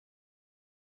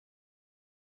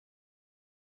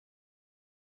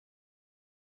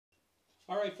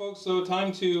Alright folks, so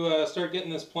time to start getting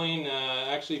this plane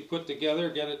actually put together,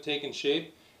 get it taken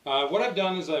shape. What I've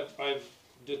done is I've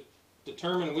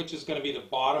determined which is going to be the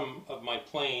bottom of my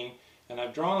plane, and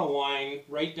I've drawn a line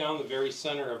right down the very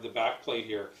center of the back plate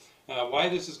here. Why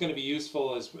this is going to be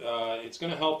useful is it's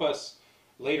going to help us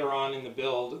later on in the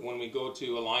build when we go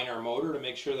to align our motor to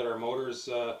make sure that our motor is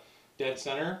dead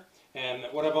center. And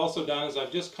what I've also done is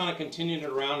I've just kind of continued it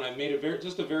around. I've made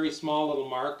just a very small little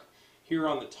mark here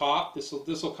on the top. This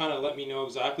will kind of let me know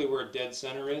exactly where dead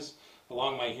center is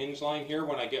along my hinge line here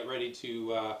when I get ready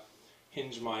to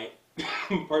hinge my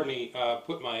pardon me,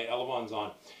 put my elevons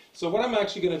on. So what I'm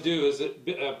actually going to do is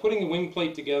that putting the wing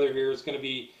plate together here is going to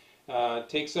be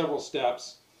take several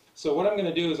steps. So what I'm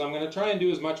going to do is I'm going to try and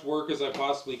do as much work as I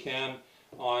possibly can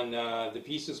on the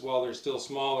pieces while they're still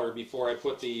smaller before I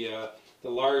put the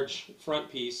large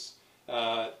front piece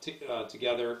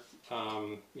together.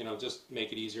 You know, just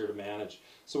make it easier to manage.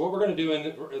 So what we're going to do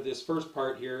in this first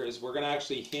part here is we're going to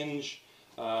actually hinge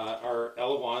our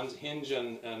elevons, hinge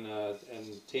and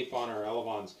tape on our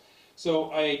elevons.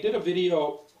 So I did a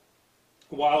video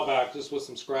a while back just with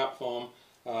some scrap foam,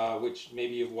 which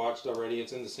maybe you've watched already.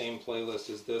 It's in the same playlist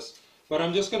as this. But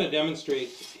I'm just going to demonstrate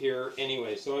here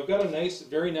anyway. So I've got a nice,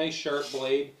 very nice sharp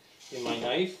blade in my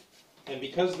knife, and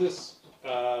because this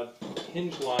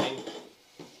hinge line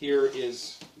here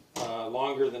is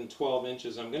longer than 12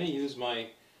 inches, I'm going to use my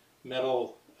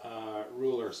metal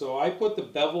ruler. So I put the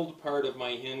beveled part of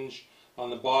my hinge on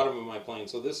the bottom of my plane.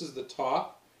 So this is the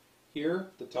top here,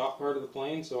 the top part of the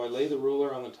plane. So I lay the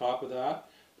ruler on the top of that,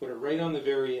 put it right on the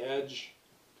very edge,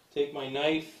 take my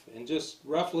knife, and just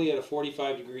roughly at a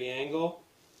 45-degree angle,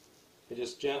 I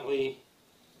just gently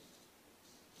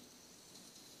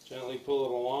pull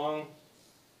it along.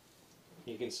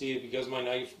 You can see it because my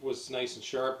knife was nice and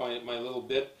sharp, my little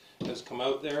bit has come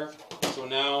out there. So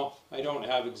now I don't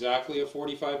have exactly a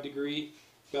 45-degree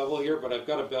bevel here, but I've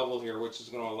got a bevel here which is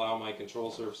going to allow my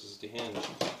control surfaces to hinge.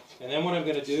 And then what I'm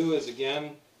going to do is,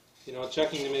 again, you know,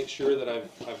 checking to make sure that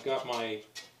I've got my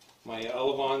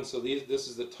elevons. So this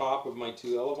is the top of my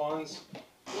two elevons.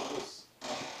 Get this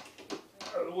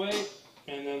out of the way.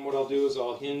 And then what I'll do is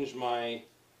I'll hinge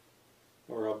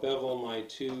I'll bevel my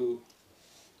two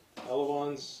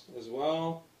elevons as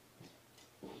well.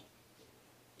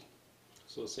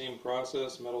 So same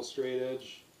process, metal straight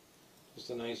edge, just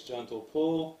a nice gentle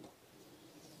pull.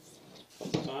 A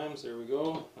couple times, there we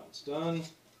go, that's done.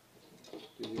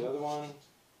 Do the other one.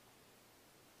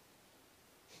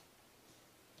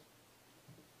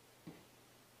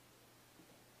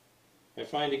 I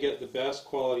find to get the best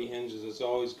quality hinges, it's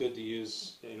always good to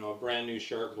use, you know, a brand new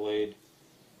sharp blade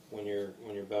when you're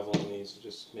beveling these. It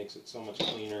just makes it so much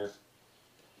cleaner.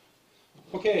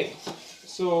 Okay,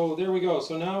 so there we go.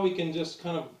 So now we can just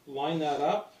kind of line that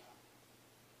up.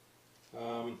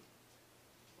 Alright,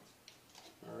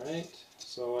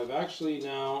 so I've actually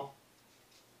now,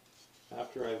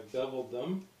 after I've beveled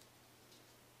them,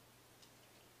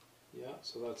 yeah,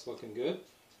 so that's looking good.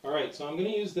 Alright, so I'm going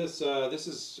to use this, this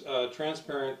is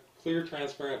clear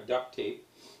transparent duct tape,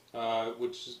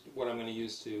 which is what I'm going to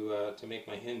use to make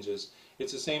my hinges.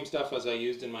 It's the same stuff as I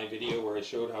used in my video where I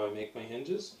showed how I make my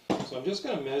hinges. So I'm just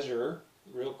going to measure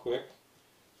real quick,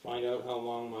 find out how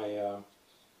long my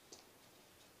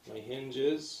my hinge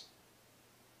is.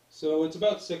 So it's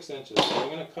about 6 inches. So I'm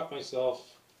going to cut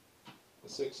myself a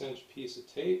 6-inch piece of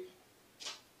tape.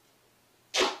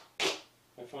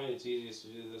 I find it's easiest to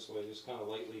do this way, just kind of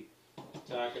lightly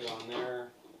tack it on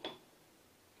there,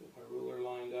 get my ruler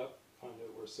lined up, find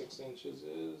out where 6 inches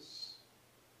is,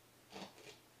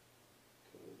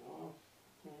 cut it off,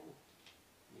 there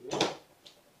you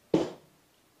go.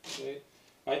 Okay.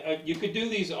 You could do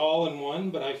these all in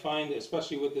one, but I find,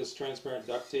 especially with this transparent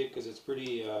duct tape, because it's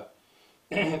pretty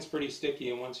it's pretty sticky,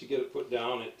 and once you get it put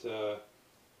down,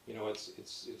 you know,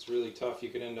 it's really tough. You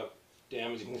could end up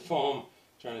damaging the foam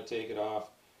trying to take it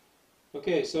off.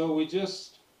 Okay, so we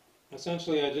just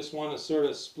essentially, I just want to sort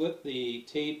of split the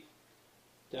tape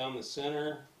down the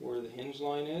center where the hinge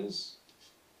line is,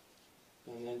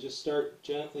 and then just start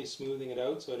gently smoothing it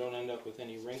out so I don't end up with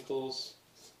any wrinkles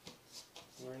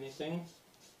or anything.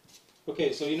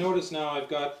 Okay, so you notice now I've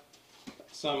got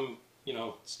some, you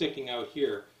know, sticking out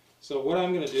here. So what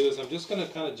I'm going to do is I'm just going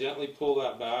to kind of gently pull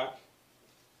that back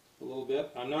a little bit.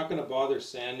 I'm not going to bother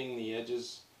sanding the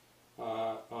edges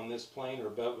on this plane or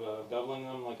beveling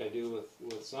them like I do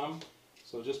with some.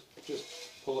 So just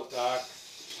pull it back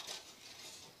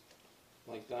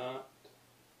like that,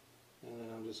 and then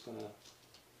I'm just going to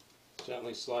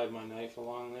gently slide my knife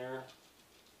along there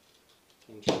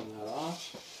and trim that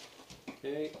off.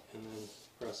 Okay, and then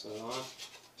press that on.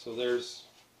 So there's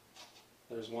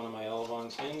There's one of my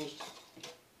elevons hinged,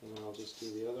 and then I'll just do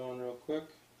the other one real quick.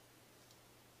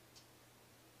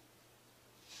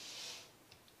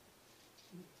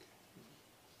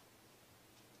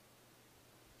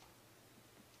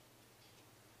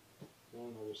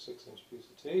 Another 6-inch piece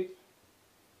of tape.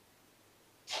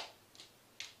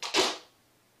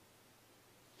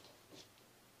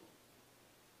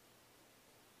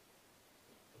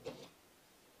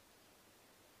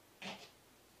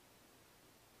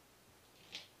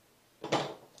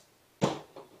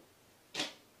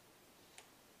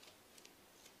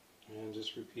 And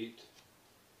just repeat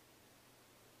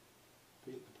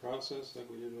the process like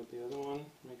we did with the other one,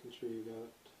 making sure you got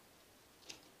it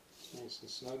nice and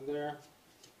snug there.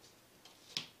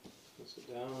 Press it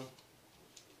down,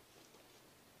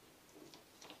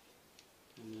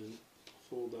 and then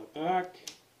fold that back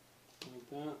like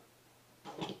that.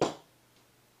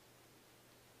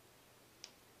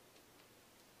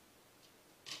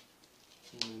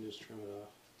 And then just trim it off.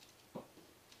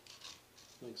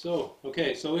 Like so.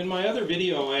 Okay, so in my other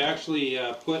video I actually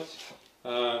put,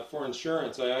 for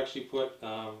insurance, I actually put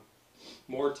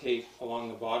more tape along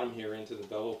the bottom here into the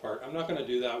bevel part. I'm not going to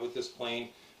do that with this plane.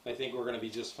 I think we're going to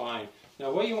be just fine.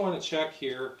 Now what you want to check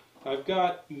here, I've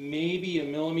got maybe a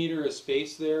millimeter of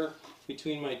space there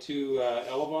between my two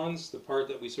elevons, the part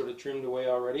that we sort of trimmed away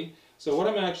already. So what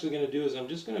I'm actually going to do is I'm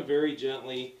just going to very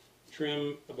gently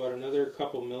trim about another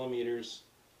couple millimeters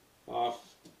off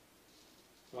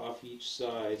each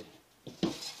side.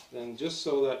 Then just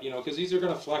so that, you know, because these are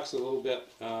going to flex a little bit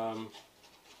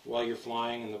while you're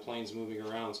flying and the plane's moving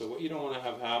around. So what you don't want to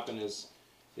have happen is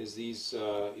these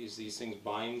things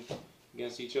bind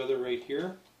against each other right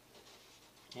here.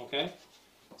 Okay,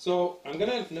 so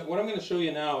what I'm gonna show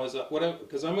you now is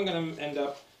because I'm gonna end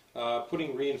up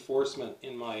putting reinforcement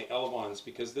in my elevons,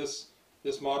 because this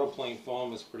model plane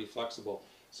foam is pretty flexible.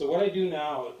 So what I do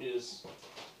now is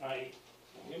I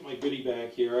get my goodie bag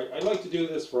here. I like to do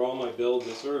this for all my builds.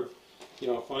 I sort of, you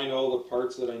know, find all the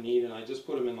parts that I need and I just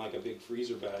put them in like a big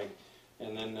freezer bag.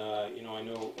 And then, you know, I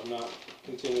know I'm not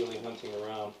continually hunting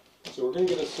around. So we're going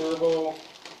to get a servo,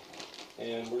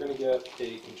 and we're going to get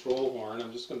a control horn.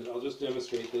 I'll just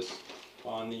demonstrate this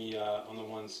on the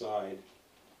one side.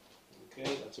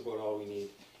 Okay, that's about all we need.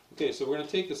 Okay, so we're going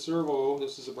to take the servo.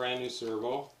 This is a brand new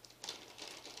servo.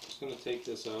 Just going to take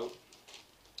this out.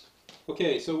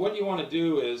 Okay, so what you want to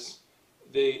do is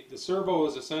the servo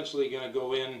is essentially going to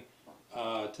go in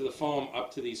to the foam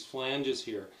up to these flanges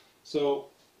here. So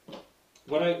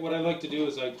what I like to do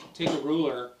is I take a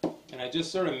ruler and I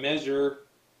just sort of measure,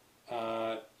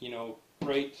 you know,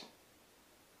 right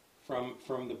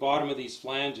from the bottom of these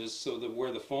flanges, so that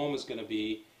where the foam is going to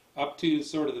be, up to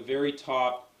sort of the very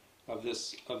top of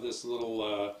this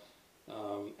little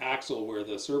axle where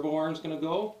the servo arm is going to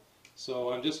go.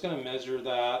 So I'm just going to measure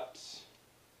that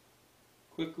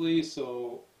quickly.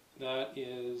 So that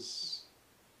is,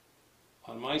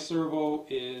 on my servo,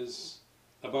 is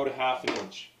about a ½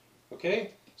 inch.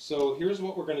 Okay, so here's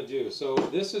what we're going to do. So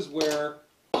this is where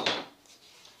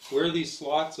these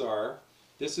slots are.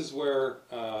 This is where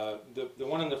the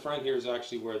one in the front here is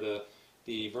actually where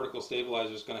the vertical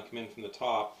stabilizer is going to come in from the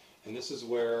top, and this is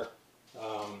where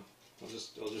I'll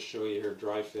just show you here,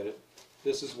 dry fit it.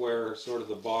 This is where sort of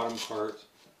the bottom part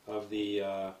of the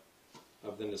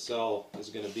nacelle is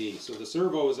going to be. So the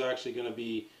servo is actually going to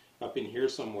be up in here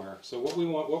somewhere. So what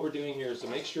we're doing here is to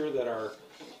make sure that our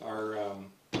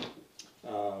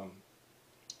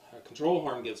control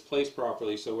horn gets placed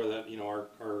properly, so where that, you know,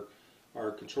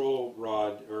 our control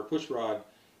rod or push rod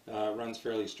runs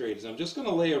fairly straight. Is I'm just going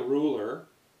to lay a ruler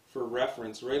for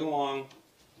reference right along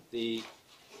these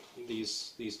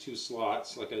two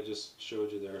slots, like I just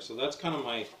showed you there. So that's kind of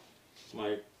my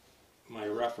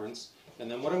reference. And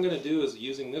then what I'm going to do is,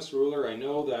 using this ruler, I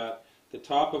know that the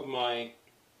top of my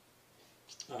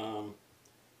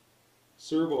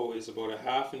servo is about a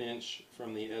 ½ inch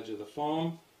from the edge of the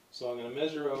foam. So I'm going to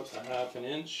measure out a ½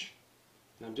 inch,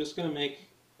 and I'm just going to make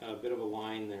a bit of a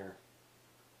line there.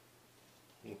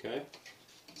 Okay,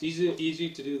 it's easy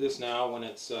to do this now when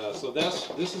it's so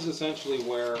this is essentially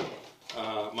where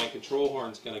my control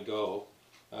horn is going to go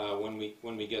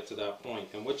when we get to that point.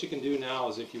 And what you can do now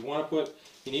is, if you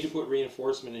need to put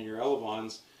reinforcement in your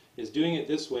elevons, is doing it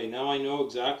this way. Now I know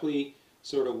exactly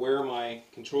sort of where my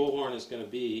control horn is going to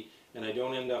be, and I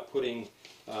don't end up putting,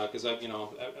 because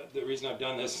the reason I've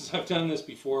done this is I've done this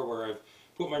before where I've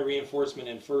put my reinforcement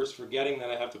in first, forgetting that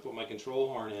I have to put my control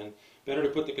horn in. Better to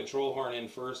put the control horn in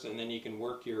first, and then you can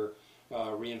work your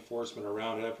reinforcement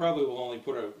around it. I probably will only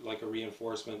put a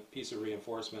piece of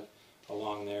reinforcement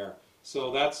along there.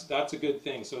 So that's a good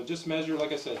thing. So just measure,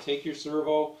 like I said, take your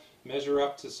servo, measure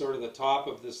up to sort of the top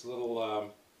of this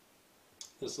little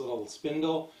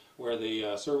spindle where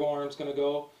the servo arm is going to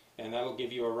go, and that'll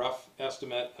give you a rough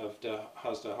estimate of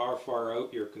as to how far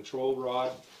out your control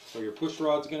rod or your push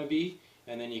rod is going to be,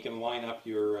 and then you can line up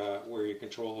your where your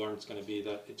control arm is going to be.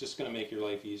 That it's just going to make your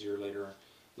life easier later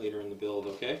in the build.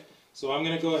 Okay, so I'm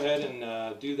going to go ahead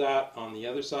and do that on the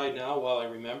other side now while I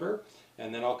remember,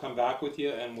 and then I'll come back with you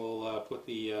and we'll put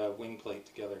the wing plate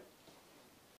together.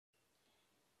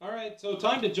 All right, so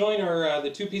time to join our the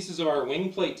two pieces of our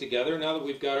wing plate together. Now that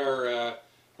we've got our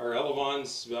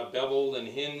elevons beveled and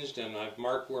hinged, and I've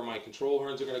marked where my control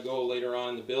horns are going to go later on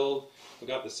in the build. I've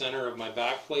got the center of my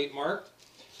back plate marked.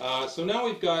 So now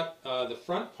we've got the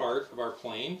front part of our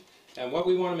plane, and what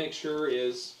we want to make sure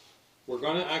is we're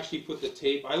going to actually put the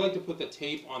tape. I like to put the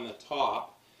tape on the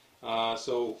top,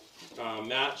 so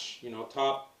match, you know,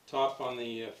 top on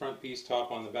the front piece,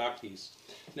 top on the back piece.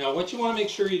 Now what you want to make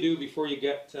sure you do before you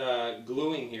get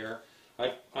gluing here,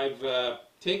 I've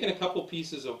taken a couple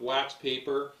pieces of wax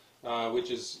paper,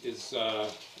 which is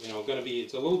you know, going to be,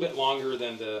 it's a little bit longer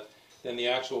than the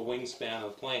actual wingspan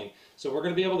of the plane. So we're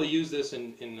going to be able to use this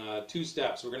in two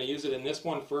steps. We're going to use it in this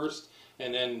one first,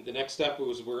 and then the next step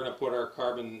was we're going to put our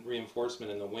carbon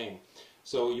reinforcement in the wing.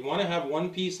 So you want to have one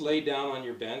piece laid down on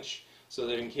your bench, so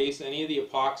that in case any of the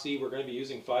epoxy, we're going to be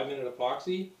using 5-minute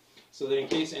epoxy, so that in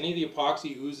case any of the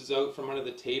epoxy oozes out from under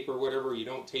the tape or whatever, you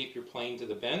don't tape your plane to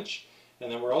the bench.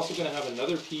 And then we're also going to have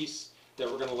another piece that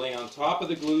we're going to lay on top of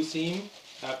the glue seam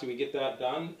after we get that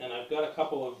done. And I've got a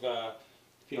couple of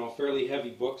you know, fairly heavy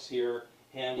books here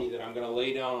handy that I'm going to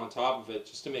lay down on top of it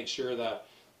just to make sure that,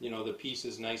 you know, the piece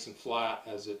is nice and flat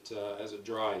as it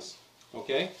dries.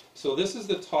 Okay, so this is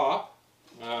the top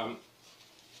of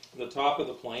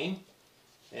the plane.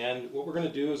 And what we're going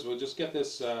to do is we'll just get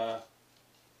this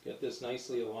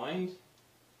nicely aligned.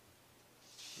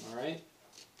 All right.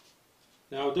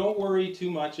 Now don't worry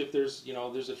too much if there's, you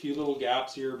know, there's a few little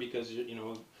gaps here because, you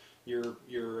know,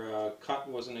 your cut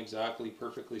wasn't exactly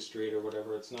perfectly straight or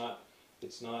whatever. It's not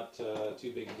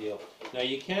too big a deal. Now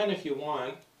you can, if you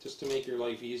want, just to make your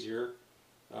life easier,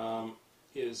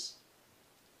 is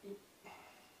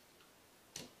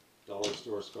dollar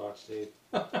store Scotch tape.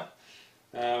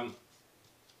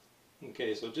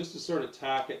 Okay, so just to sort of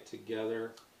tack it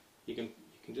together, you can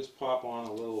just pop on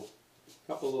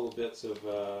couple little bits of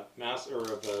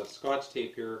Scotch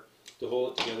tape here to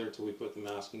hold it together until we put the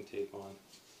masking tape on.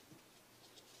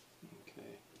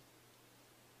 Okay.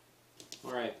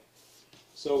 All right.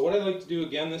 So what I like to do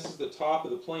again, this is the top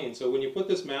of the plane. So when you put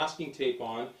this masking tape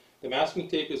on, the masking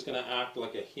tape is going to act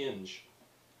like a hinge.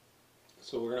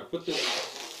 So we're going to put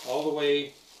this all the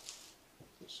way.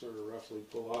 Just sort of roughly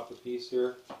pull off a piece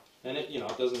here. And it, you know,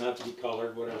 it doesn't have to be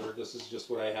colored, whatever. This is just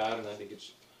what I had, and I think it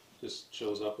just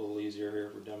shows up a little easier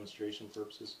here for demonstration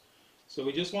purposes. So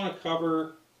we just want to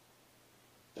cover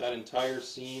that entire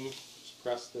seam. Just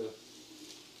press the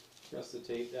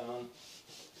tape down.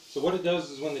 So what it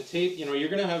does is when the tape, you know, you're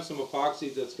going to have some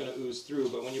epoxy that's going to ooze through,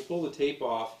 but when you pull the tape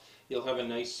off, you'll have a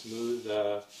nice smooth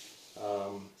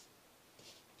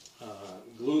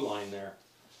glue line there.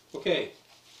 Okay.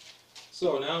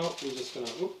 So now we're just going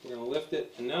to lift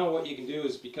it, and now what you can do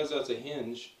is, because that's a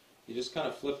hinge, you just kind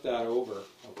of flip that over,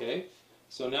 okay?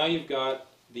 So now you've got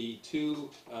the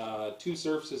two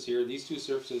surfaces here. These two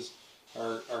surfaces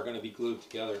are going to be glued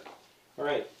together. All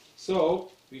right,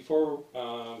 so before,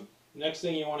 next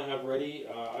thing you want to have ready,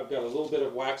 I've got a little bit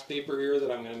of wax paper here that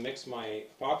I'm going to mix my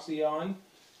epoxy on,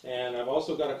 and I've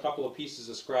also got a couple of pieces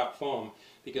of scrap foam,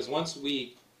 because once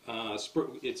we,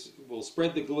 we'll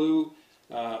spread the glue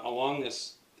along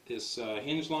this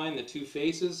hinge line, the two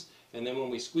faces, and then when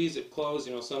we squeeze it closed,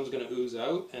 you know, some's going to ooze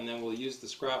out, and then we'll use the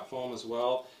scrap foam as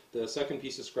well, the second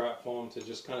piece of scrap foam, to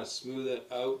just kind of smooth it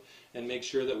out and make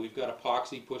sure that we've got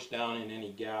epoxy pushed down in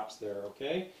any gaps there,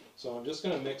 okay? So I'm just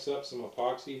going to mix up some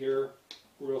epoxy here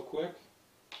real quick.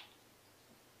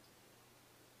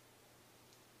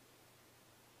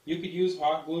 You could use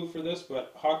hot glue for this,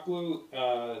 but hot glue,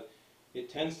 it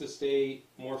tends to stay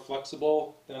more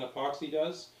flexible than epoxy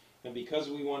does, and because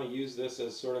we want to use this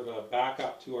as sort of a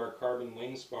backup to our carbon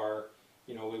wing spar,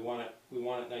 you know, we want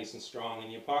it nice and strong,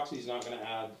 and the epoxy is not going to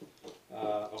add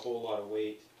a whole lot of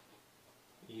weight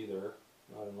either,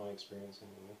 not in my experience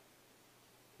anyway.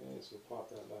 Okay, so pop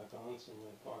that back on so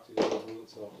my epoxy will glue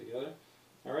itself together.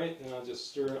 All right, and I'll just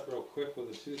stir it up real quick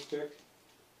with a toothpick.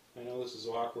 I know this is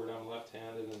awkward. I'm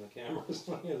left-handed and the camera's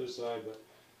on the other side, but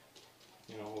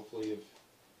you know, hopefully if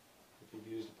you've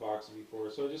used epoxy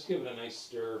before. So just give it a nice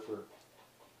stir for,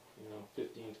 you know,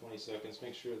 15-20 seconds.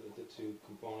 Make sure that the two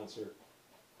components are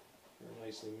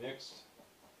nicely mixed.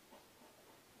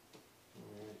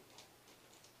 Alright.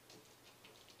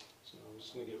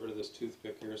 just going to get rid of this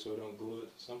toothpick here so I don't glue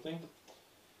it to something.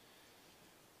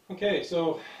 Okay,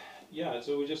 so yeah,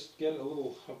 so we just get a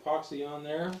little epoxy on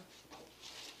there,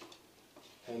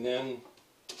 and then,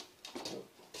 see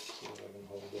if I can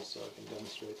hold this so I can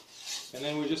demonstrate. And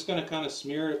then we're just going to kind of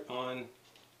smear it on,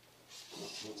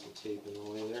 put some tape in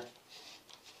the way there.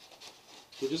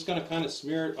 We're just going to kind of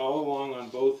smear it all along on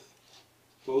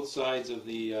both sides of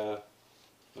the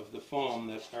foam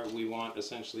that we want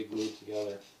essentially glued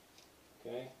together.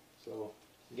 Okay, so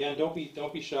again, don't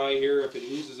be shy here. If it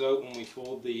oozes out when we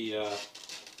fold the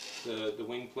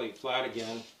wing plate flat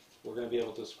again, we're going to be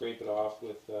able to scrape it off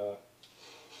with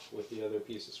the other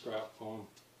piece of scrap foam.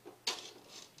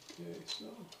 Okay, so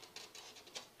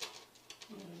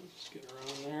just get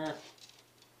around there.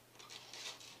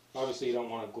 Obviously, you don't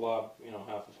want to glob,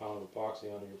 half a pound of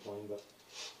epoxy onto your plane, but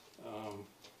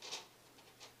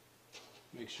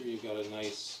make sure you've got a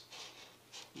nice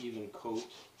even coat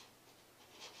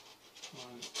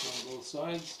on both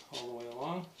sides all the way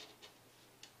along.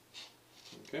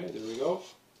 Okay, there we go.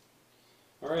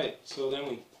 Alright, so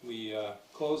then we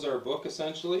close our book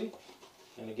essentially,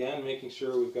 and again making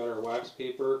sure we've got our wax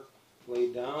paper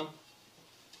laid down.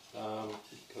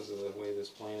 Because of the way this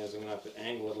plane is, I'm going to have to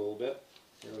angle it a little bit.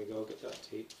 There we go, get that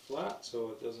tape flat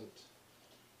so it doesn't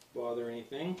bother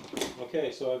anything.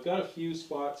 Okay, so I've got a few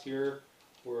spots here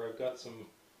where I've got some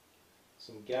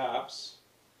gaps.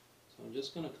 So I'm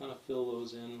just going to kind of fill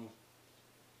those in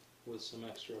with some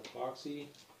extra epoxy.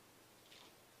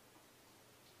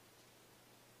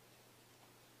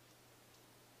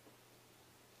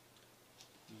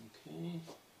 Okay.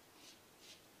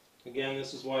 Again,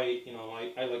 this is why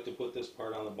I like to put this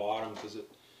part on the bottom, because it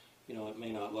it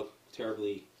may not look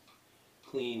terribly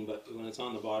clean, but when it's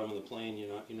on the bottom of the plane, you're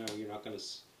not going to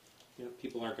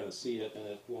people aren't going to see it, and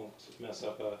it won't mess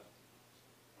up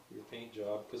your paint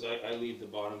job, because I leave the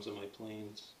bottoms of my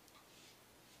planes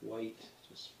white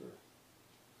just for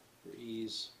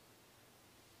ease.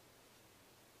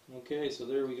 Okay, so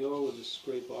there we go. We'll just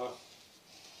scrape off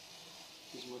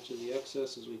as much of the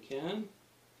excess as we can.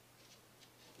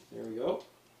 There we go.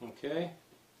 Okay,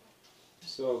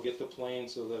 so get the plane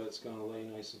so that it's going to lay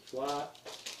nice and flat.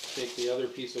 Take the other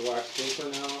piece of wax paper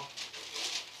now,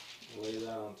 lay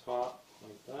that on top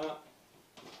like that,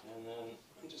 and then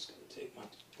I'm just going to take my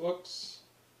books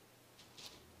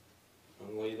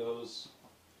and lay those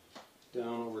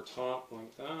down over top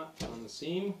like that on the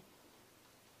seam.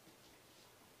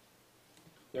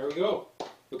 There we go.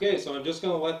 Okay, so I'm just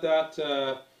going to let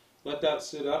that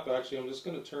sit up. Actually, I'm just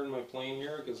going to turn my plane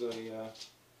here because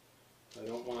I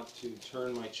don't want to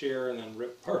turn my chair and then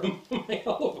rip part of my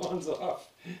elevons off.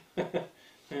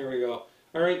 There we go.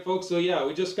 All right, folks. So yeah,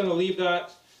 we're just going to leave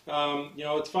that.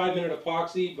 It's 5-minute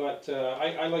epoxy, but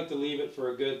I like to leave it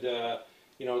for a good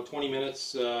 20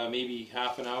 minutes, maybe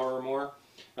half an hour or more,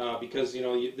 because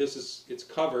it's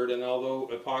covered, and although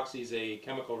epoxy is a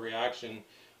chemical reaction,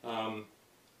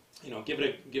 give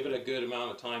it a good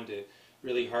amount of time to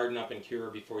really harden up and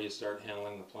cure before you start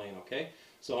handling the plane. Okay,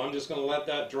 so I'm just going to let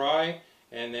that dry,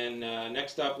 and then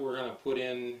next up we're going to put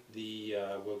in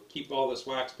we'll keep all this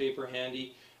wax paper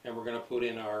handy, and we're going to put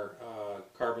in our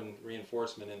carbon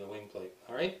reinforcement in the wing plate.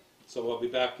 All right, so we'll be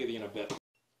back with you in a bit.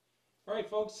 All right,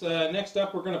 folks, next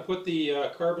up we're going to put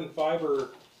the carbon fiber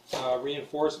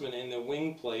reinforcement in the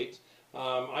wing plate.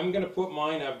 I'm going to put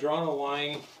mine, I've drawn a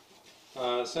line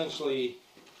essentially,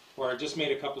 or I just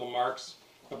made a couple of marks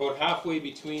about halfway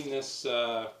between this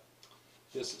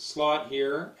this slot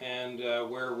here and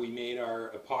where we made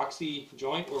our epoxy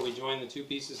joint, where we joined the two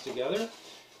pieces together.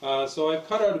 So I've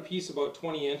cut out a piece about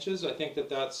 20 inches. I think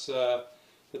that's going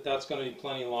to be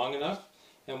plenty long enough.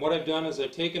 And what I've done is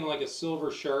I've taken like a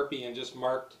silver Sharpie and just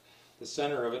marked the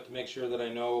center of it to make sure that I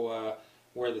know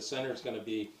where the center is going to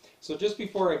be. So just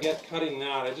before I get cutting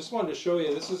that, I just wanted to show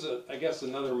you, this is I guess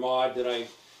another mod that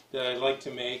I like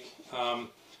to make.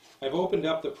 I've opened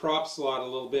up the prop slot a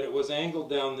little bit. It was angled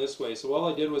down this way, so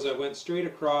all I did was I went straight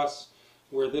across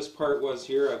where this part was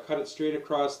here. I cut it straight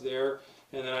across there,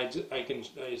 and then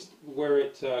where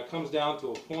it comes down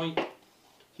to a point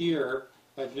here,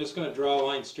 I'm just going to draw a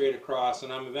line straight across,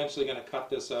 and I'm eventually going to cut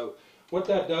this out. What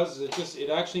that does is it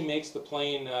actually makes the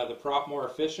plane, the prop, more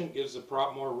efficient, gives the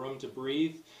prop more room to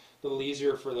breathe, a little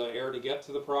easier for the air to get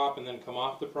to the prop and then come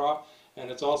off the prop. And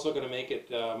it's also going to make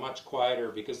it much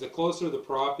quieter, because the closer the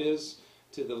prop is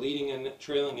to the leading and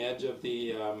trailing edge of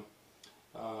the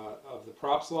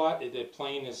prop slot, the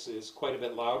plane is quite a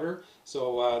bit louder.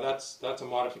 So that's a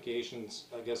modification,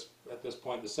 I guess, at this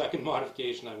point, the second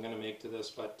modification I'm going to make to this,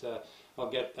 but I'll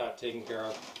get that taken care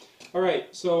of. All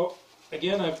right, so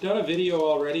again, I've done a video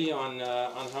already on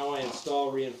how I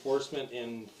install reinforcement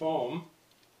in foam.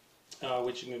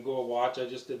 which you can go watch. I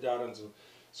just did that on some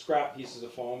scrap pieces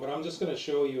of foam, but I'm just going to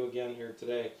show you again here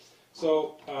today.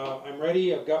 So I'm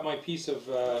ready. I've got my piece of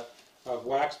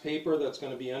wax paper that's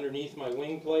going to be underneath my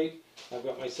wing plate. I've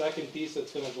got my second piece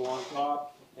that's going to go on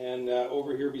top, and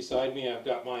over here beside me I've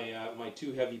got my my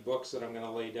two heavy books that I'm going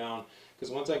to lay down,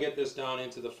 because once I get this down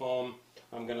into the foam,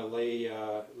 I'm going to lay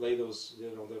those,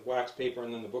 the wax paper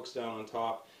and then the books down on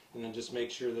top, and then just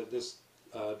make sure that this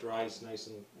dries nice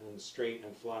and straight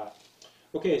and flat.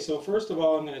 Okay, so first of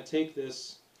all I'm going to take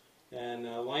this and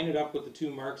line it up with the two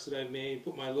marks that I've made,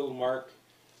 put my little mark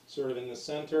sort of in the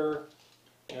center.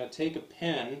 I'm going to take a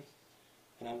pen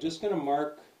and I'm just going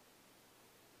to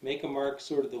make a mark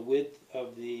sort of the width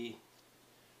of the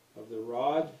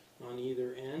rod on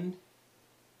either end.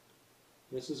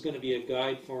 This is going to be a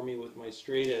guide for me with my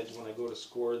straight edge when I go to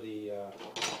score the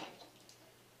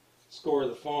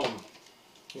foam.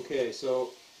 Okay, so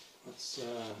let's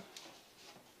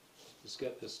just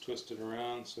get this twisted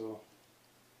around. So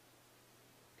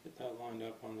get that lined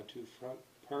up on the two front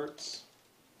parts.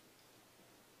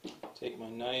 Take my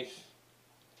knife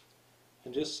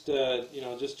and just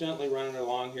just gently run it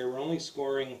along here. We're only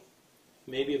scoring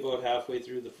maybe about halfway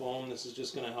through the foam. This is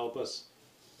just going to help us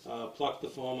pluck the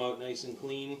foam out nice and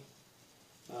clean.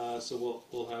 So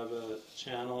we'll have a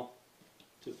channel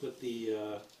to put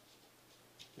the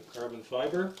carbon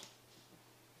fiber.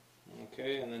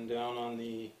 Okay, and then down on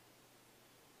the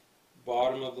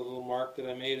bottom of the little mark that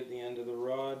I made at the end of the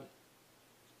rod,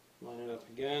 line it up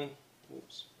again.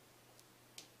 Oops.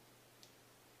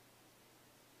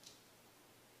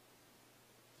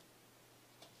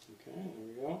 Okay, there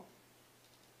we go.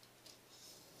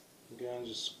 Again,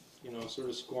 just sort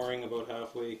of scoring about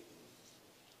halfway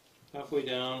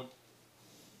down.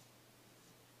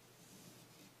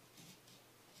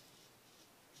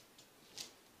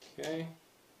 Okay.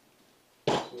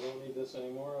 So we don't need this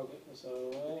anymore. I'll get this out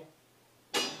of the way.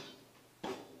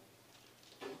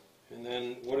 And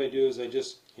then what I do is I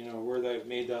just, where I've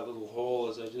made that little hole,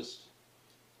 is I just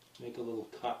make a little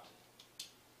cut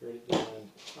right at the end.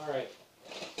 All right.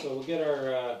 So we'll get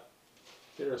our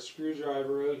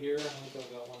screwdriver out here. I think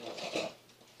I've got one that's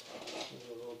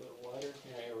a little bit wider.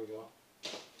 Yeah, here we go.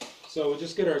 So we'll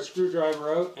just get our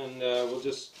screwdriver out, and we'll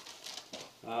just,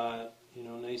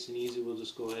 nice and easy. We'll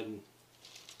just go ahead and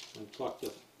pluck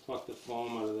the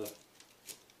foam out of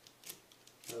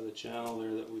the channel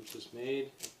there that we've just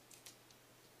made.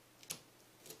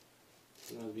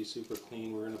 It's going to be super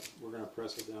clean. We're gonna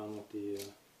press it down with the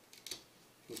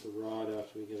rod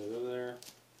after we get it out of there.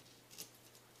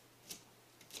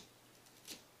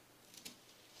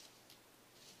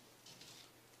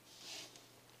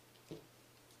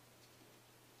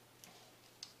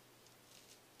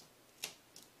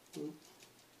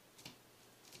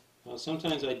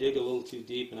 Sometimes I dig a little too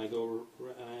deep and I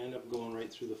end up going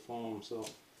right through the foam, so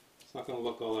it's not going to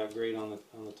look all that great on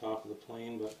the top of the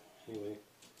plane. But anyway,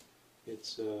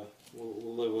 it's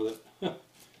we'll live with it.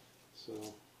 So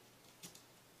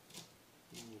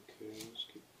okay, just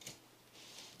keep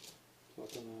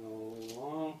plucking that all the way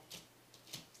along.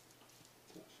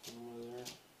 Get that foam out of there.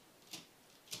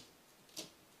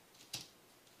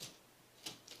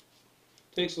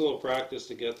 Takes a little practice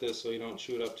to get this so you don't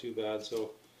chew it up too bad.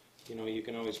 So you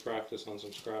can always practice on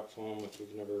some scrap foam if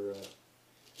you've never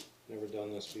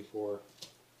done this before.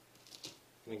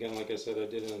 And again, like I said, I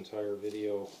did an entire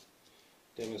video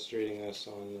demonstrating this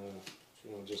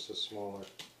on just a smaller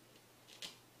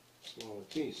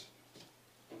piece.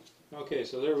 Okay,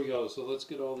 so there we go. So let's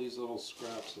get all these little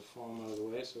scraps of foam out of the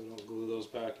way so we don't glue those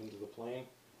back into the plane.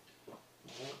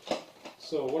 Right.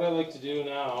 So what I like to do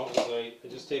now is I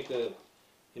just take the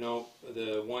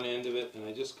one end of it and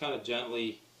I just kind of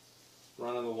gently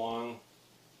run it along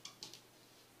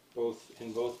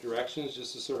in both directions,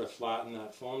 just to sort of flatten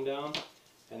that foam down,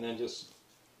 and then just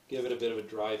give it a bit of a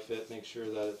dry fit. Make sure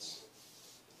that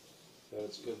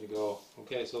it's good to go.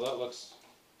 Okay, so that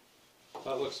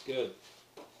looks good.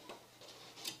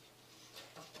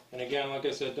 And again, like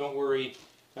I said, don't worry.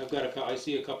 I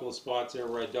see a couple of spots there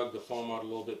where I dug the foam out a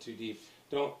little bit too deep.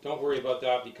 Don't worry about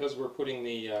that, because we're putting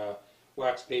the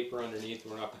wax paper underneath.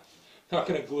 We're not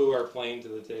going to glue our plane to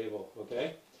the table.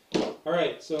 Okay. All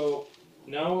right. So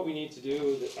now what we need to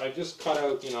do, I've just cut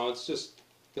out. It's just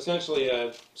essentially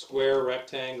a square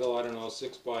rectangle. I don't know,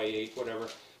 6 by 8, whatever.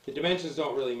 The dimensions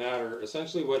don't really matter.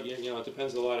 Essentially, what it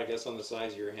depends a lot, I guess, on the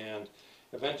size of your hand.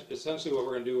 Essentially, what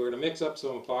we're going to do, we're going to mix up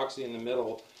some epoxy in the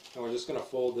middle, and we're just going to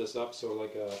fold this up so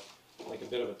like a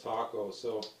bit of a taco.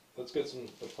 So let's get some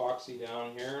epoxy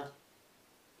down here.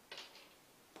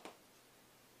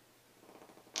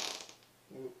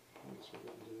 Ooh, I guess we're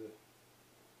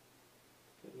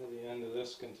getting to the end of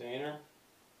this container.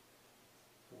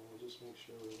 So we'll just make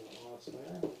sure we've got lots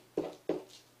there.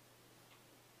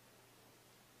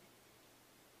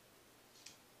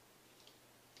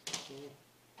 Okay.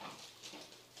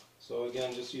 So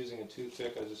again, just using a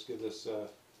toothpick, I just give this a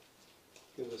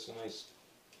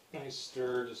nice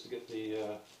stir just to get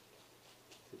the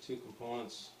two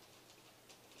components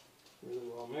really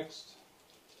well mixed.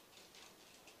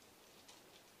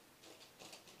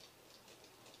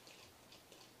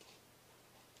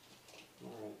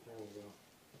 Alright, there we go.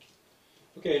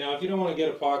 Okay, now if you don't want to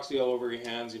get epoxy all over your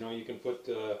hands, you know, you can put,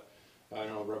 I don't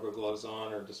know, rubber gloves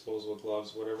on or disposable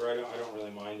gloves, whatever. I don't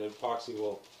really mind. Epoxy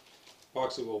will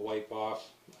wipe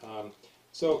off.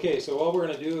 So all we're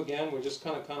going to do again, we're just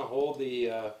kind of hold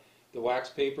the wax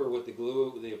paper with the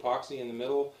glue, the epoxy in the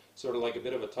middle, sort of like a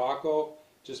bit of a taco.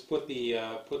 Just put the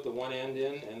one end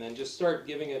in, and then just start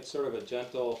giving it sort of a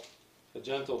gentle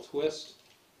twist,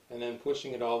 and then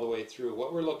pushing it all the way through.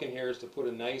 What we're looking here is to put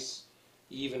a nice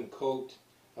even coat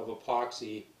of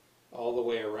epoxy all the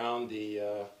way around the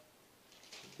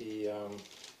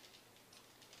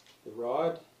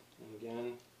rod. And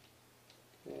again,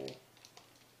 okay,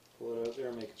 pull it out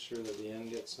there, making sure that the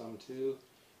end gets some too.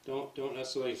 Don't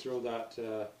necessarily throw that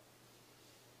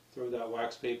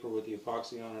wax paper with the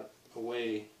epoxy on it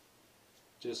away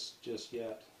just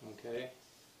yet. Okay,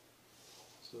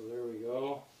 so there we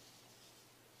go.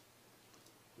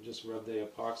 Just rub the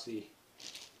epoxy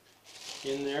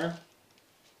in there.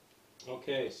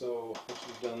 Okay, so once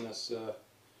you've done this,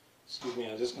 excuse me,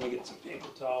 I'm just going to get some paper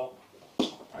towel.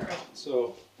 Alright,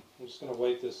 so I'm just going to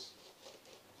wipe this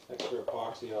extra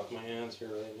epoxy off my hands here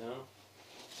right now.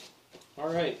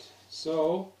 Alright,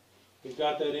 so we've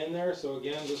got that in there. So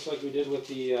again, just like we did with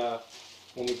the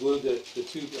when we glued the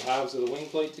two halves of the wing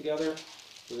plate together,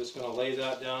 we're just going to lay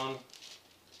that down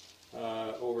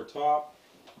over top,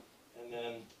 and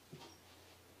then,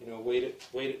 you know, weight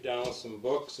it down with some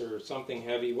books or something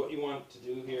heavy. What you want to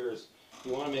do here is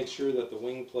you want to make sure that the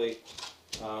wing plate,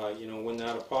 you know, when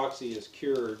that epoxy is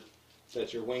cured,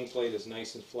 that your wing plate is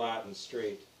nice and flat and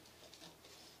straight.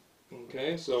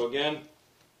 Okay, so again,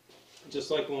 just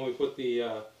like when we put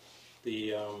the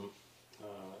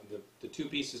two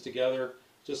pieces together,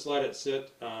 just let it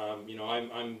sit. You know,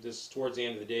 I'm just towards the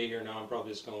end of the day here now. I'm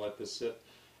probably just going to let this sit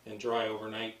and dry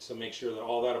overnight. So make sure that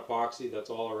all that epoxy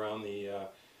that's all around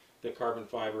the carbon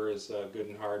fiber is good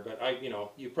and hard. But you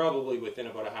know, you probably within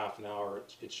about a half an hour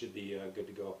it should be good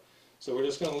to go. So we're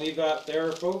just going to leave that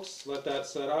there, folks. Let that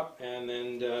set up, and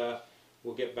then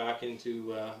we'll get back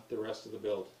into the rest of the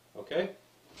build. Okay.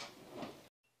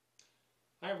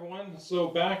 Hi everyone. So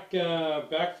back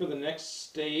for the next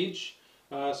stage.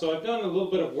 So I've done a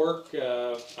little bit of work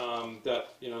that,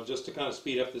 you know, just to kind of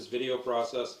speed up this video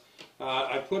process.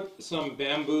 I put some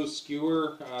bamboo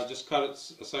skewer, just cut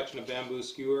a section of bamboo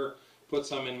skewer, put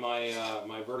some in my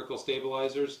my vertical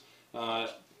stabilizers.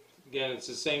 Again, it's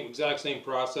the exact same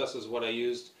process as what I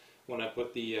used when I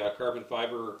put the carbon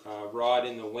fiber rod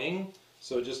in the wing.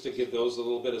 So just to give those a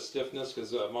little bit of stiffness,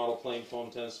 because model plane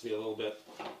foam tends to be a little bit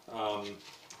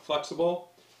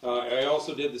flexible. I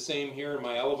also did the same here in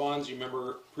my elevons. You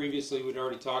remember previously we'd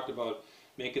already talked about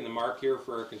making the mark here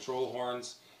for our control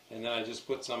horns, and then I just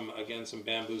put some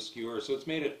bamboo skewer. So it's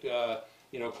made it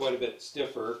you know, quite a bit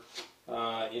stiffer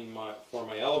for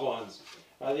my elevons.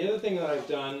 The other thing that I've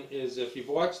done is, if you've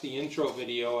watched the intro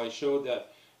video, I showed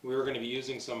that we were going to be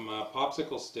using some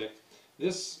popsicle stick.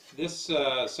 This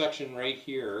section right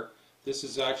here, this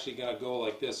is actually going to go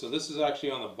like this. So this is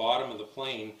actually on the bottom of the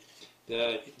plane.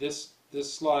 This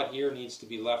slot here needs to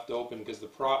be left open because the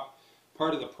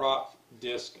part of the prop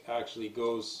disc actually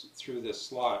goes through this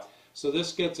slot. So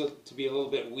this gets to be a little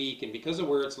bit weak, and because of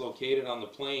where it's located on the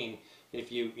plane,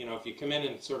 if you come in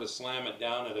and sort of slam it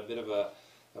down at a bit of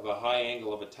a high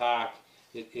angle of attack,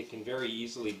 it can very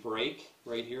easily break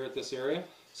right here at this area.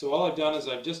 So all I've done is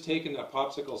I've just taken a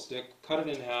popsicle stick, cut it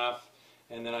in half,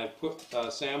 and then I've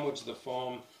sandwiched the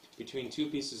foam between two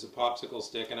pieces of popsicle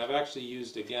stick, and I've actually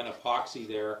used, again, epoxy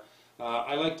there.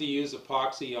 I like to use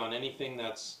epoxy on anything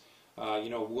that's you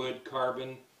know, wood,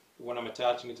 carbon, when I'm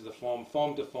attaching it to the foam.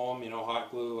 Foam to foam, you know, hot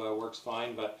glue works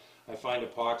fine, but I find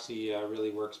epoxy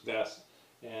really works best.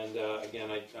 And again,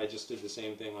 I just did the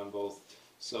same thing on both.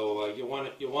 So you'll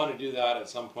want to do that at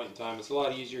some point in time. It's a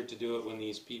lot easier to do it when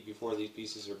before these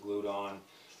pieces are glued on.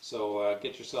 So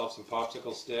get yourself some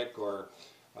popsicle stick, or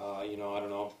you know, I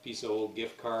don't know, a piece of old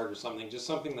gift card or something, just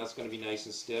something that's going to be nice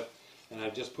and stiff. And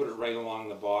I've just put it right along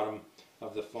the bottom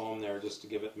of the foam there, just to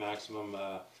give it maximum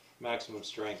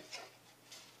strength.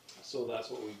 So that's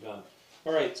what we've done.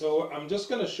 All right, so I'm just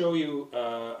going to show you.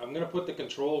 I'm going to put the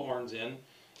control horns in,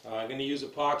 I'm going to use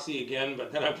epoxy again,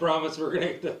 but then I promise we're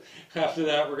going to after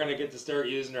that we're going to get to start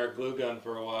using our glue gun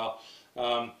for a while.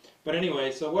 But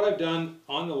anyway, so what I've done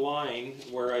on the line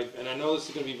where and I know this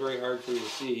is going to be very hard for you to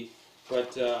see,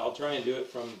 but I'll try and do it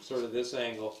from sort of this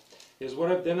angle, is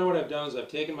what I've done is I've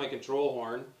taken my control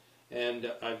horn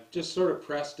and I've just sort of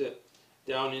pressed it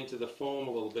down into the foam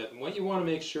a little bit. And what you want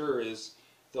to make sure is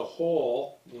the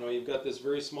hole, you know, you've got this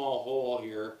very small hole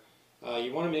here.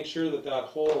 You want to make sure that that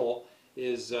hole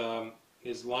is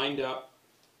lined up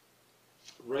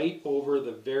right over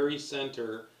the very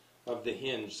center of the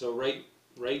hinge. So right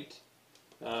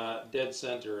dead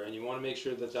center, and you want to make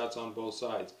sure that that's on both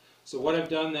sides. So what I've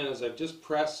done then is I've just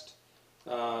pressed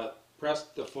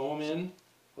the foam in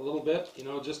a little bit, you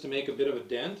know, just to make a bit of a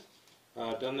dent.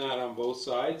 I've done that on both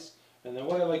sides. And then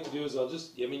what I like to do is I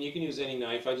mean, you can use any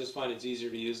knife. I just find it's easier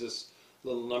to use this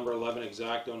little number 11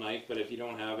 X-Acto knife, but if you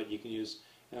don't have it, you can use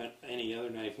any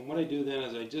other knife. And what I do then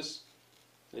is I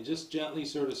just gently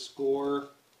sort of score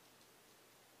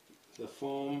the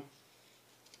foam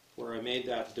where I made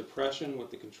that depression with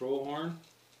the control horn.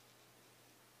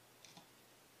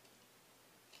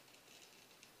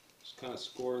 Just kind of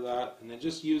score that, and then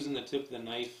just using the tip of the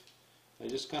knife, I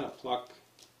just kind of pluck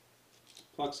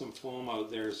some foam out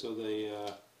there so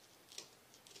the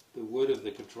wood of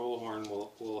the control horn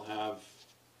will have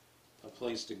a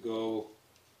place to go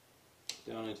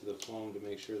down into the foam to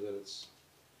make sure that it's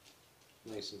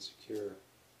nice and secure.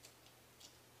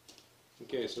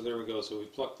 Okay, so there we go. So we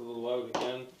plucked a little out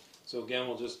again. So again,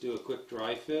 we'll just do a quick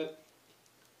dry fit.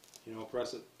 You know,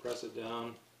 press it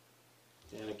down,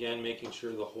 and again, making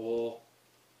sure the hole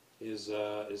is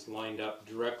lined up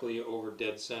directly over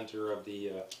dead center of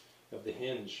the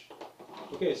hinge.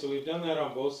 Okay, so we've done that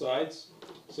on both sides.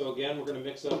 So again, we're going to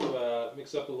mix up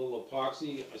a little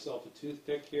epoxy. Get myself a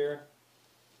toothpick here.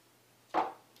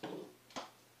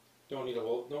 Don't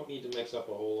need to mix up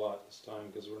a whole lot this time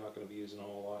because we're not going to be using a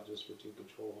whole lot just for 2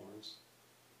 control horns.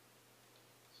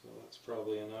 So that's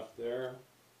probably enough there.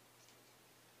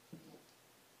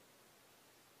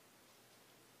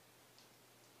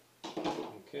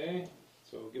 Okay,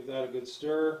 so we'll give that a good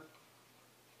stir.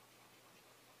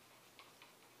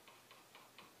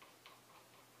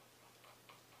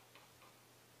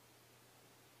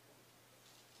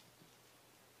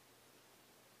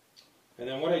 And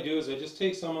then what I do is I just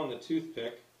take some on the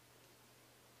toothpick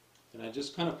and I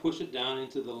just kind of push it down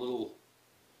into the little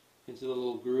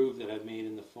groove that I've made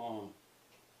in the foam.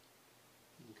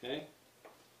 Okay?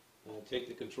 And I take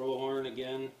the control horn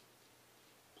again,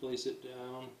 place it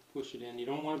down, push it in. You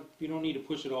don't need to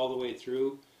push it all the way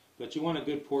through, but you want a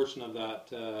good portion of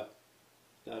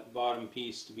that bottom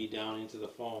piece to be down into the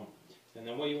foam. And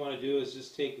then what you want to do is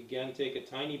just take a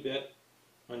tiny bit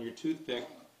on your toothpick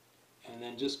and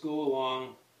then just go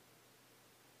along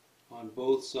on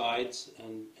both sides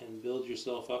and build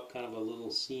yourself up kind of a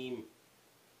little seam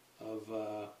of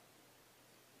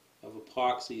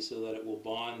epoxy so that it will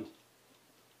bond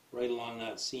right along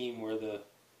that seam where the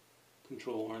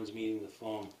control horn's meeting the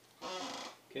foam.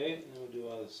 Okay, and then we'll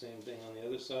do the same thing on the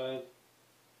other side.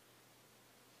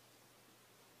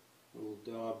 A little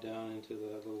daub down into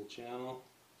that little channel.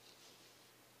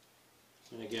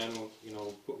 And again,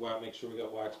 we'll, make sure we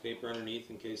got wax paper underneath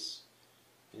in case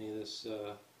any of this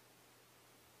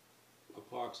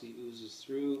epoxy oozes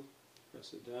through.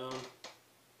 Press it down.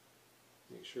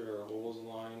 Make sure our hole's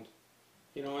aligned.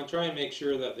 And try and make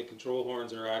sure that the control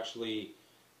horns are actually,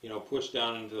 pushed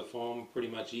down into the foam pretty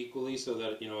much equally, so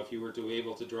that if you were to be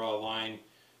able to draw a line,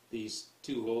 these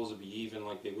 2 holes would be even,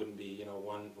 like they wouldn't be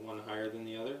one higher than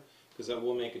the other, because that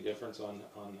will make a difference on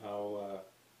how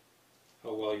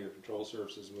well your control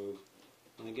surfaces move.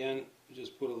 And again,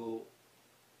 just put a little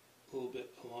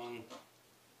bit along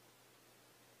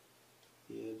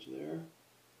the edge there.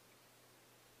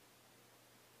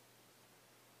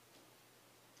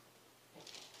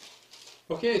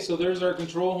 Okay, so there's our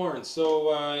control horn.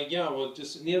 So yeah, well,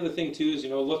 just the other thing too is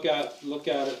look at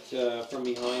it from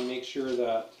behind. Make sure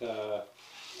that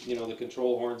the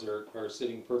control horns are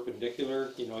sitting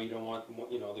perpendicular. You don't want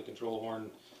the control horn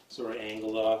sort of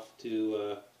angled off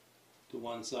to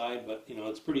one side, but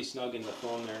it's pretty snug in the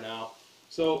foam there now.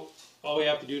 So all we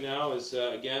have to do now is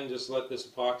again just let this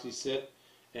epoxy sit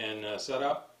and set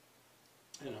up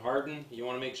and harden. You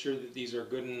want to make sure that these are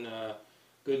good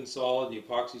and solid. The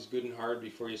epoxy's good and hard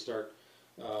before you start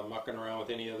mucking around with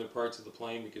any other parts of the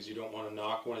plane, because you don't want to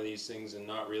knock one of these things and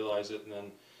not realize it, and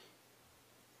then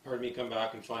come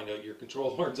back and find out your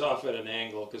control horn's off at an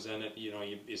angle, because then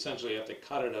you essentially have to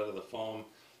cut it out of the foam,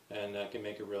 and that can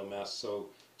make a real mess. So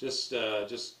just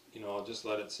let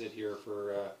it sit here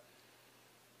for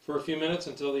for a few minutes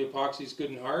until the epoxy's good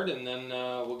and hard, and then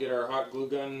we'll get our hot glue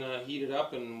gun heated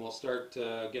up, and we'll start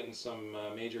getting some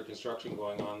major construction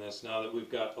going on this. Now that we've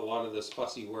got a lot of this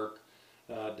fussy work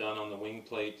done on the wing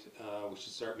plate, we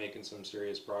should start making some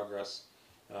serious progress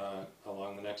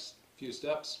along the next few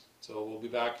steps. So we'll be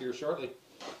back here shortly.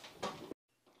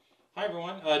 Hi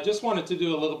everyone, just wanted to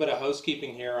do a little bit of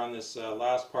housekeeping here on this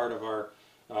last part of our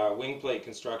wing plate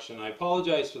construction. I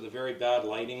apologize for the very bad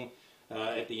lighting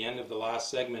at the end of the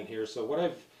last segment here. So what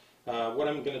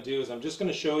I'm going to do is I'm just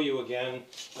going to show you again,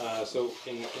 so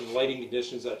in lighting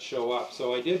conditions that show up.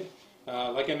 So I did,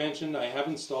 like I mentioned, I have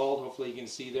installed, hopefully you can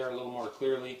see there a little more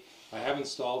clearly, I have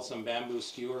installed some bamboo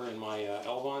skewer in my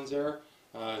elevons there.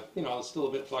 You know, it's still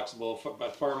a bit flexible,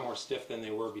 but far more stiff than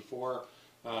they were before.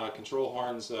 Control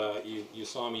horns, you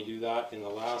saw me do that in the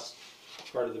last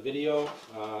part of the video.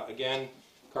 Again,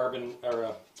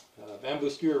 bamboo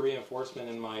skewer reinforcement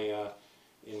in my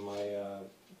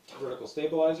vertical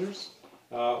stabilizers.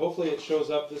 Hopefully it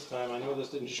shows up this time. I know this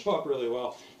didn't show up really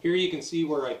well. Here you can see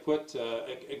where I put,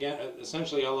 again,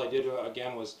 essentially all I did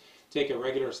again was take a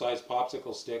regular sized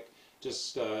popsicle stick,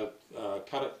 just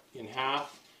cut it in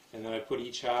half, and then I put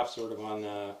each half sort of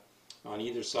on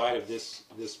either side of this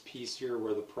piece here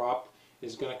where the prop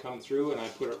is going to come through, and I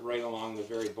put it right along the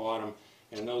very bottom,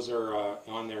 and those are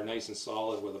on there nice and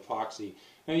solid with epoxy.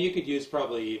 Now you could use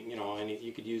probably, you know,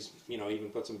 you could use, you know, even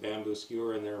put some bamboo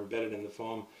skewer in there embedded in the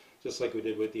foam, just like we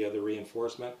did with the other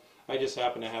reinforcement. I just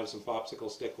happen to have some popsicle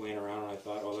stick laying around, and I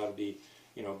thought, oh, that'd be,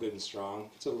 you know, good and strong.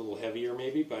 It's a little heavier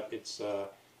maybe, but it's,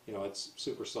 you know, it's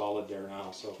super solid there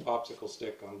now. So popsicle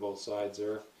stick on both sides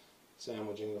there,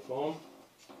 sandwiching the foam.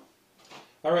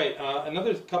 All right,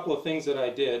 another couple of things that I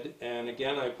did, and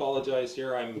again, I apologize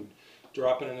here. I'm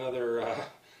dropping another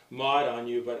mod on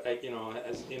you, but I, you know,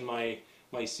 as in my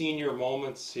senior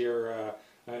moments here,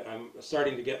 I'm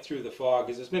starting to get through the fog,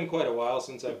 because it's been quite a while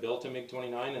since I built a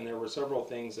MiG-29, and there were several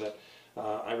things that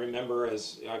I remember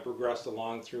as I progressed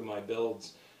along through my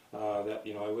builds that,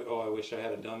 you know, I wish I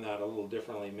had done that a little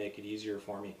differently, make it easier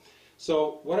for me.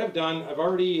 So what I've done, I've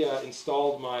already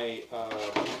installed my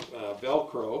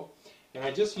Velcro, and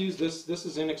I just use this. This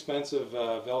is inexpensive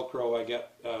Velcro I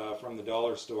get from the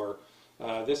dollar store.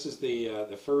 This is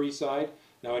the furry side.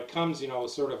 Now it comes, you know,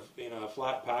 sort of in a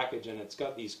flat package, and it's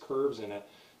got these curves in it.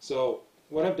 So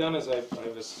what I've done is I've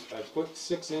put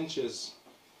 6 inches,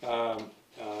 and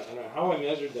how I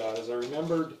measured that is I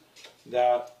remembered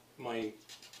that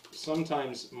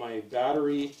sometimes my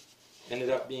battery ended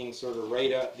up being sort of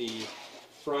right at the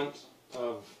front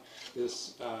of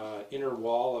this inner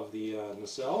wall of the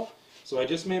nacelle. So I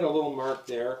just made a little mark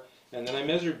there, and then I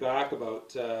measured back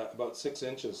about 6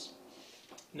 inches.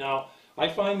 Now, I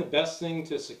find the best thing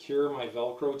to secure my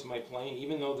Velcro to my plane,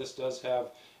 even though this does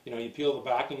have, you know, you peel the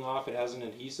backing off, it has an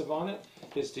adhesive on it,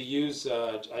 is to use,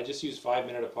 I just use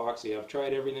 5-minute epoxy. I've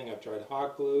tried everything. I've tried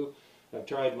hot glue. I've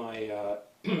tried my,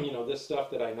 you know, this stuff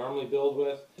that I normally build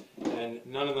with, and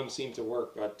none of them seem to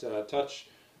work. But touch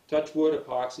wood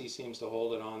epoxy seems to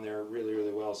hold it on there really,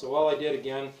 really well. So all I did,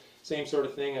 again, same sort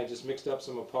of thing. I just mixed up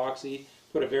some epoxy,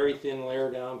 put a very thin layer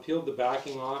down, peeled the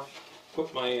backing off,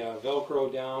 put my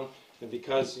Velcro down. And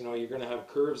because, you know, you're going to have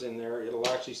curves in there, it'll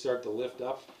actually start to lift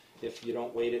up if you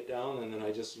don't weight it down. And then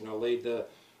I just, you know, laid the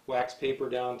wax paper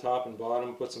down top and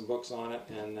bottom, put some books on it,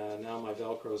 and now my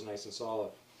Velcro is nice and solid.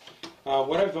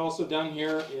 What I've also done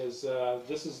here is,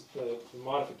 this is the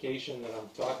modification that I'm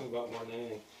talking about more than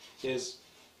anything, is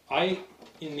on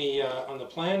the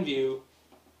plan view,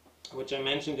 which I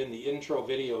mentioned in the intro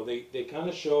video, they kind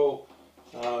of show,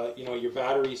 you know, your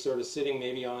battery sort of sitting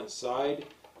maybe on its side,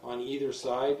 on either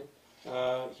side.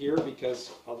 Here, because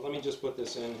let me just put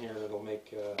this in here, it'll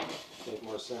make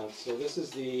more sense. So this is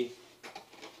the,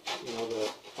 you know, the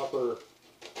upper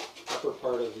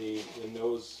part of the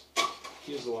nose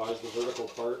fuselage, the vertical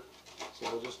part.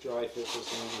 So we'll just dry fit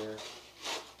this in here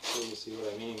so you see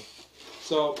what I mean.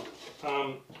 So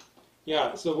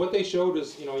yeah, so what they showed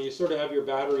is, you know, you sort of have your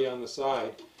battery on the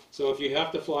side. So if you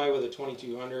have to fly with a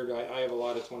 2200, I have a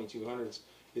lot of 2200s,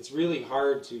 it's really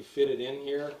hard to fit it in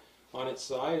here on its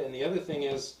side. And the other thing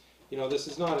is, you know, this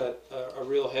is not a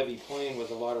real heavy plane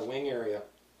with a lot of wing area.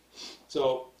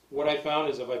 So what I found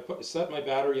is if I set my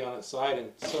battery on its side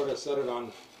and sort of set it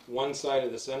on one side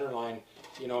of the center line,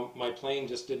 you know, my plane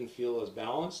just didn't feel as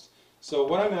balanced. So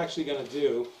what I'm actually going to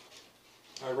do,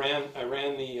 I ran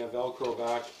the Velcro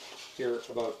back here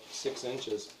about 6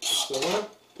 inches. So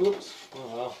when oops,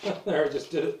 oh well, there, I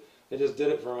just did it. I just did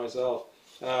it for myself,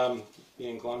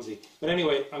 being clumsy. But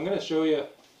anyway, I'm going to show you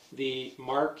the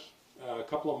mark, a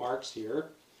couple of marks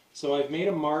here. So I've made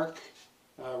a mark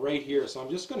right here. So I'm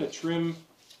just going to trim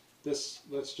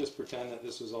let's just pretend that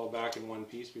this was all back in one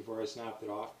piece before I snapped it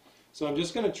off. So I'm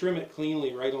just going to trim it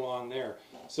cleanly right along there.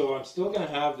 So I'm still going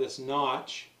to have this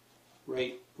notch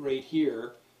right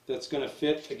here that's going to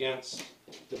fit against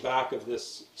the back of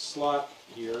this slot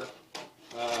here,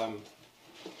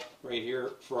 right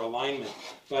here for alignment.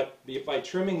 But by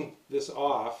trimming this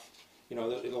off, you know,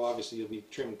 it'll be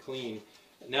trimmed clean.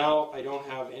 Now I don't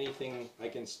have anything. I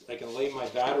can lay my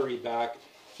battery back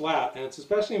flat, and it's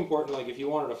especially important, like if you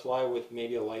wanted to fly with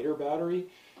maybe a lighter battery,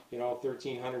 you know,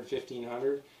 1300,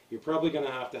 1500, you're probably going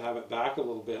to have it back a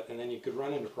little bit, and then you could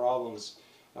run into problems,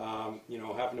 you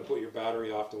know, having to put your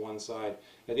battery off to one side.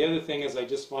 And the other thing is, I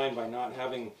just find by not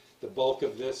having the bulk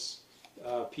of this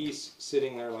piece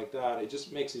sitting there like that, it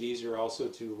just makes it easier also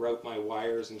to route my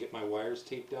wires and get my wires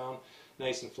taped down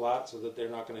nice and flat so that they're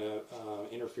not going to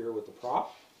interfere with the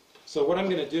prop. So what I'm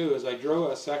going to do is I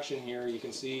drew a section here. You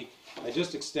can see I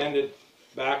just extended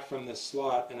back from this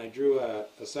slot, and I drew a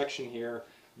section here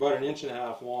about 1.5 inches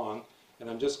long, and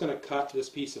I'm just going to cut this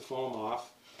piece of foam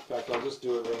off. In fact, I'll just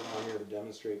do it right now here to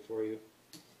demonstrate for you.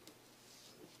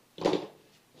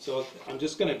 So I'm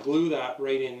just going to glue that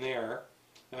right in there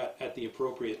at the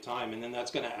appropriate time, and then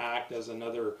that's going to act as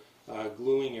another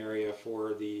gluing area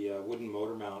for the wooden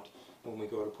motor mount when we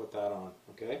go to put that on.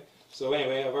 Okay. So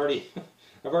anyway, I've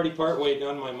already partway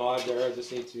done my mod there. I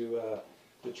just need to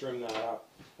trim that up.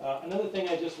 Another thing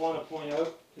I just want to point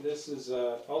out, this is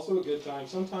also a good time.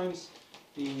 Sometimes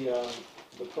the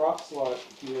prop slot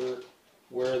here,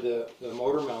 where the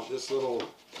motor mount, this little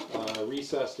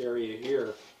recessed area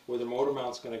here, where the motor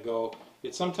mount's going to go,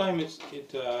 sometimes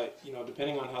you know,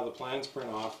 depending on how the plans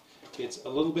print off, it's a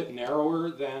little bit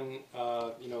narrower than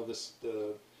you know,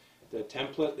 the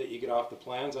template that you get off the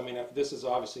plans. I mean, this is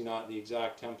obviously not the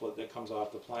exact template that comes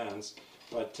off the plans,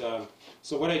 but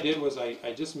so what I did was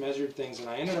I just measured things, and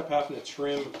I ended up having to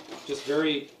trim, just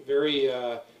very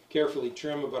carefully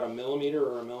trim about 1 millimeter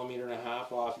or 1.5 millimeters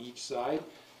off each side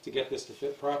to get this to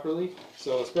fit properly.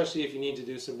 So especially if you need to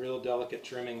do some real delicate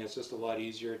trimming, it's just a lot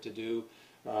easier to do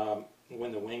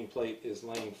when the wing plate is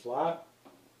laying flat.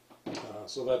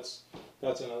 So that's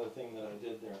another thing that I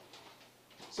did there.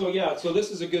 So yeah, so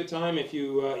this is a good time if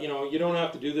you you know, you don't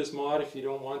have to do this mod if you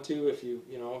don't want to. If you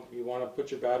know, you want to put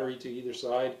your battery to either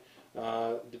side,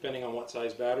 depending on what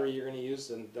size battery you're going to use,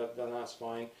 then that's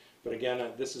fine. But again,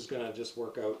 this is going to just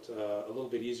work out a little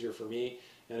bit easier for me,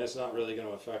 and it's not really going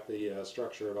to affect the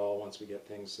structure at all once we get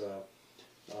things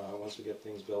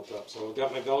built up. So I've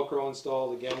got my Velcro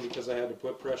installed again because I had to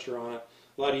put pressure on it.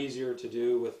 A lot easier to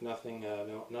do with nothing,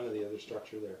 none of the other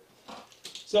structure there.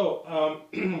 So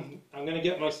I'm going to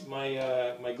get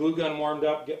my glue gun warmed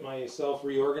up, get myself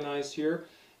reorganized here,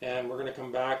 and we're going to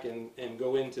come back and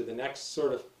go into the next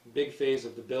sort of big phase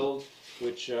of the build,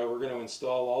 which we're going to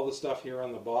install all the stuff here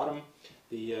on the bottom,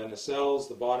 the nacelles,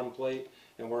 the bottom plate,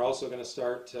 and we're also going to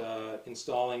start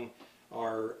installing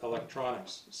our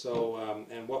electronics. So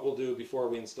and what we'll do before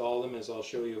we install them is I'll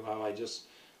show you how I just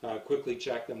quickly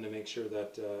check them to make sure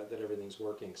that that everything's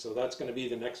working. So that's going to be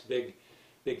the next big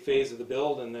phase of the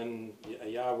build, and then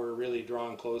yeah, we're really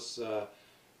drawing close to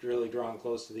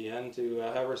the end to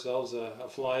have ourselves a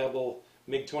flyable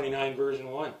Mig-29 version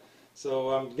 1. So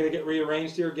I'm going to get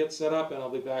rearranged here, get set up, and I'll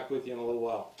be back with you in a little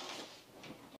while.